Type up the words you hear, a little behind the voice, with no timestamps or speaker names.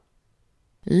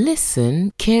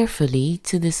Listen carefully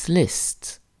to this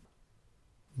list.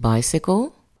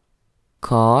 Bicycle,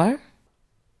 car,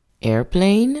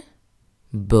 airplane,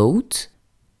 boat,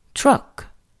 truck.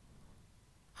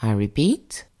 I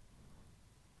repeat.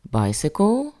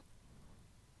 Bicycle,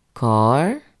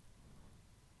 car,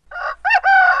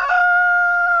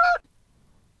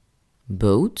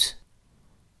 boat,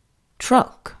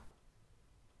 truck.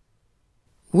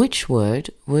 Which word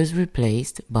was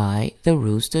replaced by the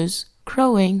rooster's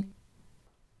crowing?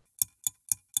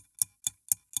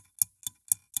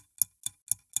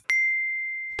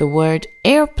 The word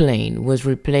airplane was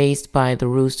replaced by the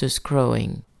rooster's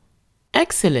crowing.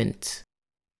 Excellent!